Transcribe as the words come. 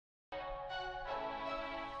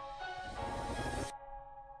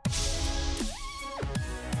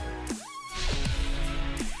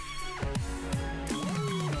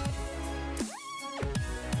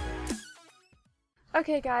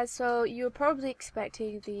Okay guys, so you were probably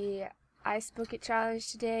expecting the ice bucket challenge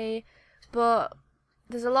today, but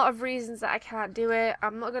there's a lot of reasons that I can't do it.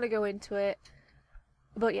 I'm not going to go into it,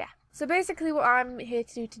 but yeah. So basically what I'm here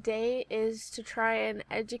to do today is to try and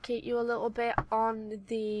educate you a little bit on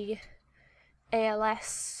the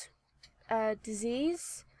ALS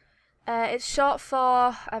disease. It's short for,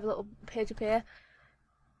 I have a little page up here,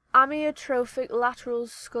 amyotrophic lateral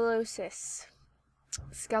sclerosis.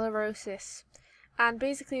 And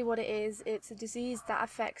basically what it is, it's a disease that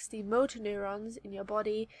affects the motor neurons in your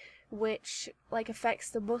body, which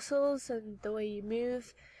affects the muscles and the way you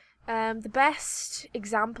move. The best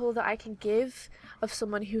example that I can give of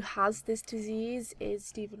someone who has this disease is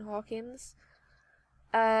Stephen Hawking's.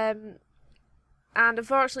 And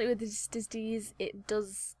unfortunately with this disease, it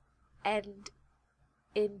does end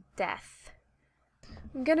in death.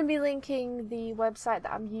 I'm going to be linking the website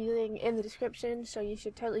that I'm using in the description, so you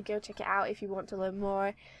should totally go check it out if you want to learn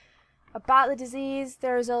more about the disease.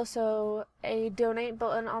 There is also a donate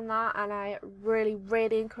button on that, and I really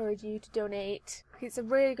encourage you to donate. It's a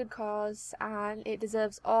really good cause and it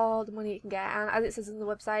deserves all the money it can get, and as it says on the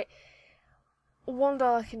website,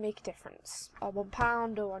 $1 can make a difference, or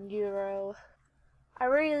 £1 or €1. I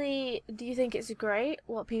really do think it's great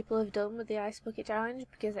what people have done with the Ice Bucket Challenge,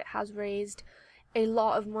 because it has raised a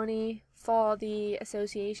lot of money for the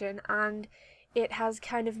association and it has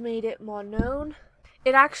kind of made it more known.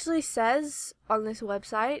 It actually says on this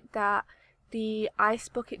website that the Ice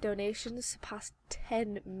Bucket donations surpassed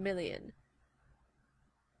 10 million.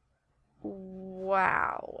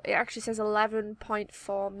 Wow. It actually says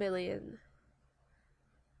 11.4 million.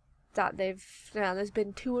 That there's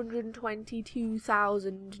been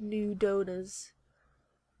 222,000 new donors,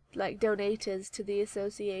 donators to the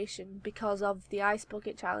association because of the Ice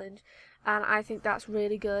Bucket Challenge, and I think that's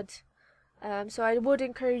really good. So I would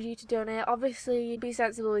encourage you to donate. Obviously, be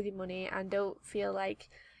sensible with your money and don't feel like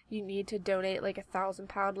you need to donate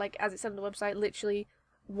 £1,000. As it said on the website, literally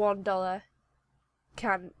 $1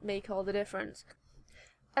 can make all the difference.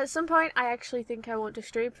 At some point, I actually think I want to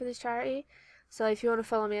stream for this charity, so if you want to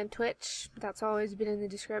follow me on Twitch, that's always been in the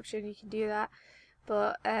description, you can do that.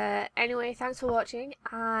 But anyway, thanks for watching,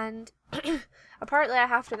 and apparently I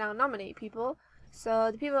have to now nominate people. So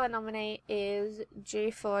the people I nominate is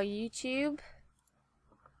J4YouTube.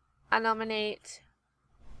 I nominate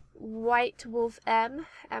White Wolf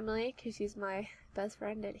Emily, because she's my best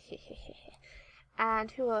friend,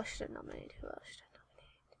 and who else should I nominate?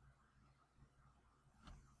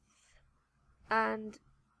 And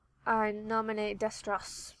I nominate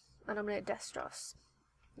Destros.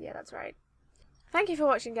 Yeah, that's right. Thank you for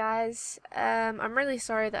watching, guys. I'm really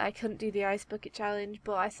sorry that I couldn't do the Ice Bucket Challenge,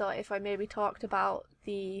 but I thought if I maybe talked about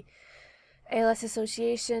the ALS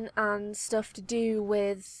Association and stuff to do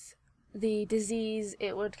with the disease,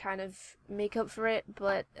 it would kind of make up for it.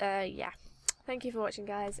 But yeah, thank you for watching,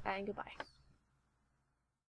 guys, and goodbye.